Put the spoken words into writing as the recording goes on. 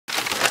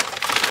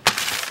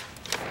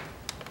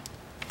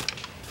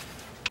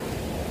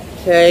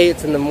Okay,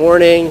 it's in the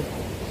morning.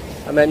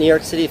 I'm at New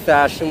York City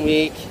Fashion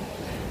Week.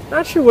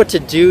 Not sure what to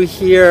do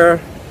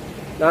here.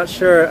 Not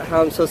sure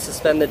how I'm supposed to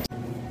spend the day.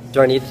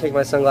 Do I need to take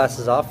my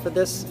sunglasses off for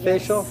this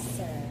facial?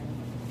 Sir.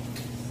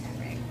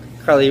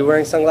 Carly, you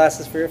wearing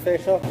sunglasses for your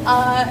facial?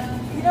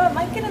 You know, it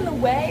might get in the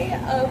way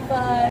of,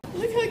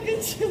 look how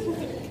good you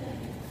look.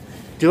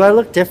 Do I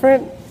look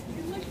different?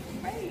 You look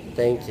great.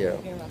 Thank you.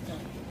 You're welcome.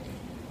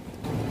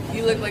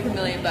 You look like $1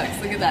 million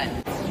bucks. Look at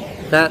that.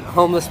 That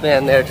homeless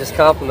man there just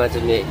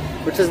complimented me,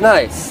 which is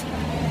nice.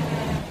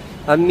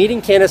 I'm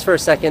meeting Candace for a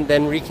second,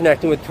 then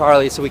reconnecting with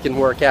Carly so we can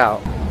work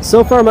out.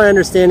 So far, my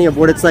understanding of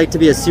what it's like to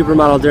be a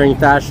supermodel during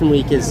Fashion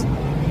Week is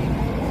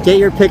get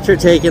your picture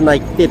taken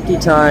like 50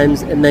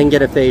 times and then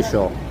get a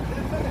facial.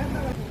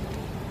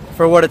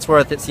 For what it's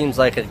worth, it seems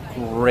like a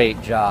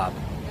great job.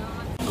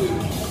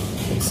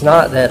 It's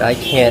not that I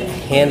can't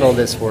handle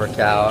this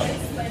workout.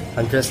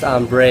 I'm just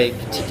on break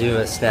to do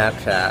a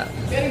Snapchat.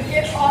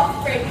 Get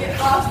off break, get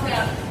off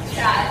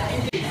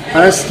Snapchat.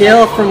 On a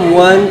scale from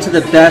 1 to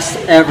the best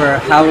ever,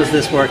 how was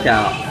this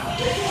workout?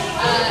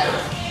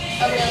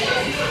 $1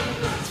 million.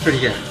 It's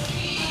pretty good.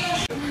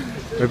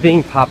 We're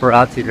being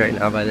paparazzi'd right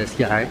now by this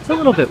guy. It's a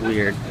little bit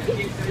weird.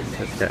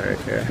 This guy right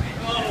here.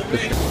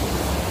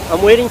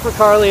 I'm waiting for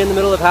Carly in the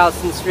middle of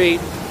Houston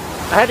Street.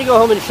 I had to go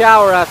home and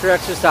shower after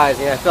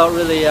exercising. I felt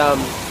really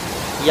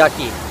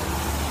yucky.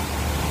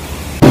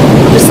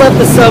 Just left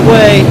the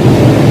subway.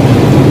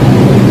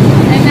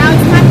 And now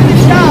it's time for the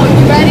show.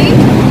 You ready?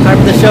 Time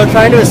for the show.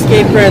 Trying to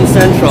escape Grand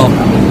Central.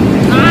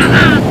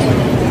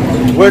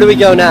 Where do we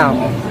go now?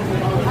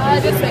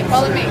 This way.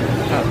 Follow me.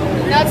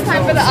 Now it's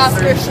time for the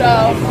Oscar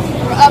show.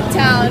 We're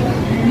uptown.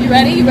 You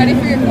ready? You ready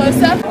for your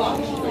close-up?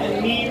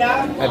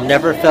 I've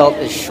never felt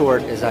as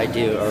short as I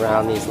do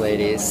around these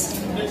ladies.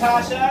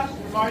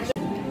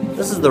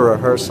 This is the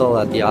rehearsal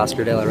at the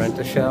Oscar de la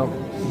Renta show.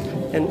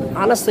 And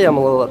honestly, I'm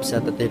a little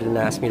upset that they didn't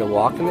ask me to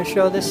walk in the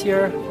show this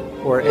year,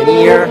 or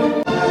any year.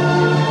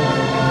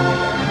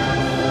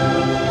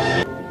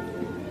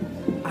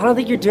 I don't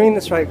think you're doing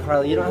this right,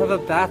 Carly. You don't have a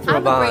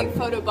bathrobe on. I'm a great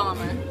photo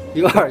bomber.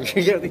 You are.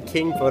 You're the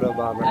king photo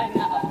bomber. I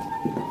know.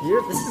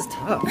 This is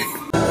tough.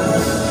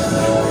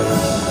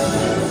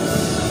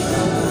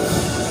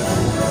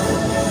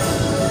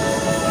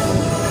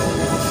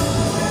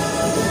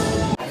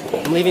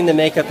 I'm leaving the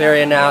makeup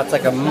area now. It's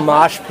like a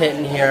mosh pit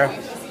in here.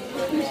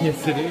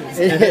 Yes, it is.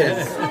 It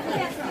is.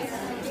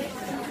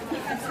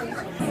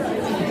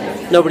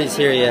 Nobody's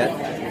here yet.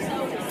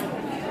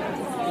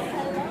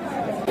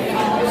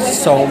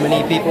 So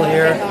many people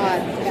here.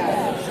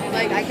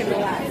 Like, I can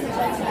relax.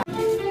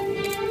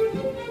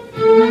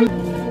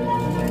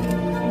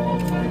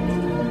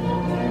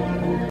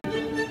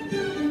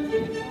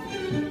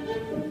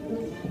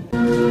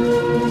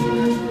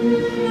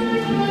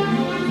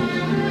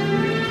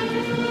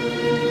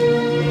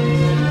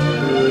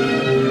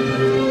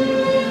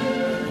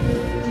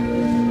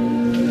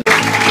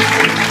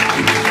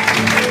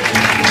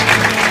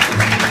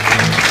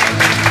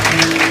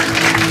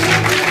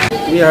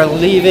 We are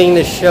leaving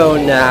the show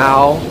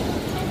now.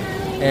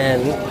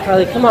 And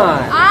Carly, come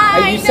on.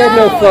 You said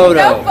no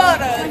photo. No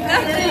photos.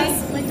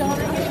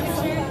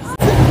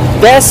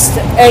 Best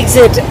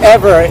exit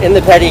ever in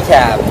the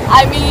pedicab.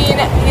 I mean,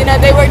 you know,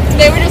 they were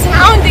just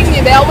hounding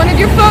you. They all wanted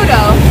your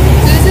photo.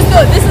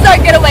 So this is our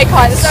getaway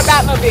car. This is our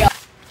Batmobile.